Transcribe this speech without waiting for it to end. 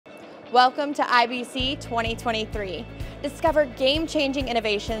Welcome to IBC 2023. Discover game-changing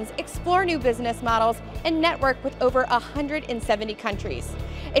innovations, explore new business models, and network with over 170 countries.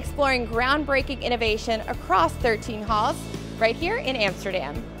 Exploring groundbreaking innovation across 13 halls, right here in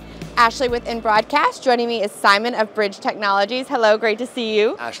Amsterdam. Ashley with InBroadcast. Joining me is Simon of Bridge Technologies. Hello, great to see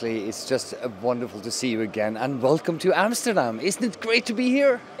you. Ashley, it's just wonderful to see you again, and welcome to Amsterdam. Isn't it great to be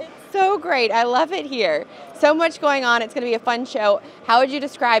here? So great. I love it here. So much going on. It's going to be a fun show. How would you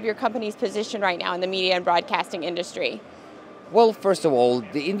describe your company's position right now in the media and broadcasting industry? Well, first of all,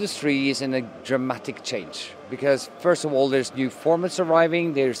 the industry is in a dramatic change because, first of all, there's new formats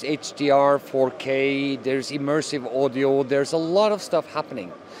arriving, there's HDR, 4K, there's immersive audio, there's a lot of stuff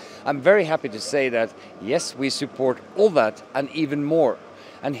happening. I'm very happy to say that, yes, we support all that and even more.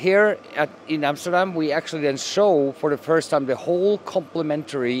 And here in Amsterdam, we actually then show for the first time the whole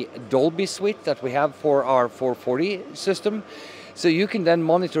complementary Dolby suite that we have for our 440 system. So you can then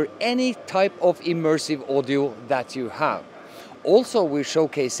monitor any type of immersive audio that you have. Also, we're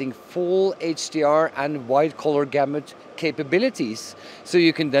showcasing full HDR and wide color gamut capabilities. So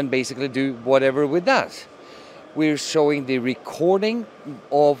you can then basically do whatever with that. We're showing the recording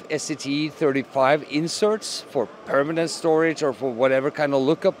of SCT35 inserts for permanent storage or for whatever kind of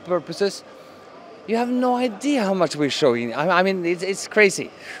lookup purposes. You have no idea how much we're showing. I mean, it's crazy.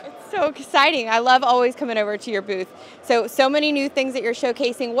 It's so exciting. I love always coming over to your booth. So many new things that you're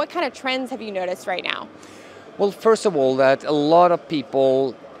showcasing. What kind of trends have you noticed right now? Well, first of all, that a lot of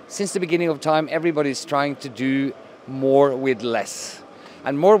people, since the beginning of time, everybody's trying to do more with less.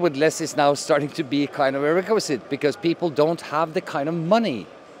 And more with less is now starting to be kind of a requisite because people don't have the kind of money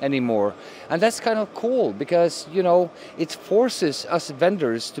anymore. And that's kind of cool because, you know, it forces us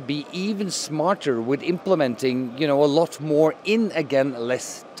vendors to be even smarter with implementing, you know, a lot more in, again,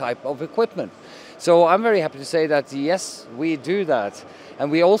 less type of equipment. So I'm very happy to say that, yes, we do that. And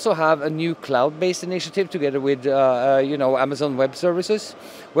we also have a new cloud-based initiative together with, you know, Amazon Web Services,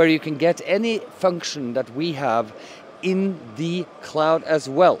 where you can get any function that we have in the cloud as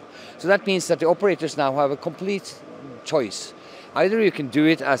well. So that means that the operators now have a complete choice. Either you can do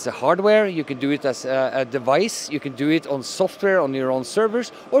it as a hardware, you can do it as a device, you can do it on software on your own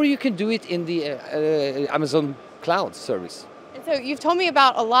servers, or you can do it in the Amazon cloud service. And so you've told me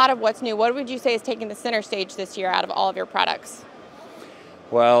about a lot of what's new. What would you say is taking the center stage this year out of all of your products?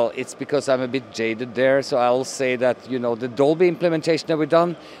 Well, it's because I'm a bit jaded there, so I'll say that, you know, the Dolby implementation that we've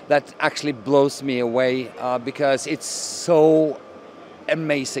done, that actually blows me away because it's so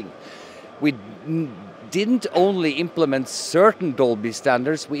amazing. We didn't only implement certain Dolby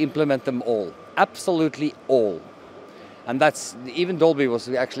standards, we implement them all, absolutely all. And that's, even Dolby was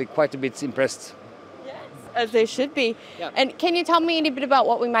actually quite a bit impressed. Yes, as they should be. Yeah. And can you tell me a bit about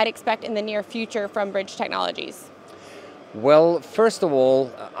what we might expect in the near future from Bridge Technologies? Well, first of all,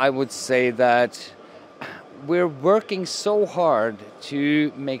 I would say that we're working so hard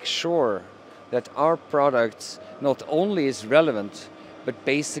to make sure that our product not only is relevant, but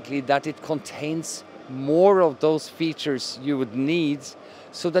basically that it contains more of those features you would need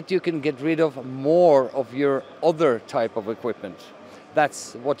so that you can get rid of more of your other type of equipment.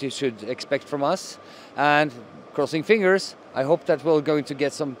 That's what you should expect from us. And crossing fingers, I hope that we're going to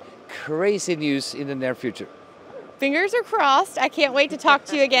get some crazy news in the near future. Fingers are crossed. I can't wait to talk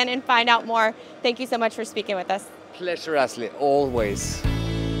to you again and find out more. Thank you so much for speaking with us. Pleasure, Ashley, always.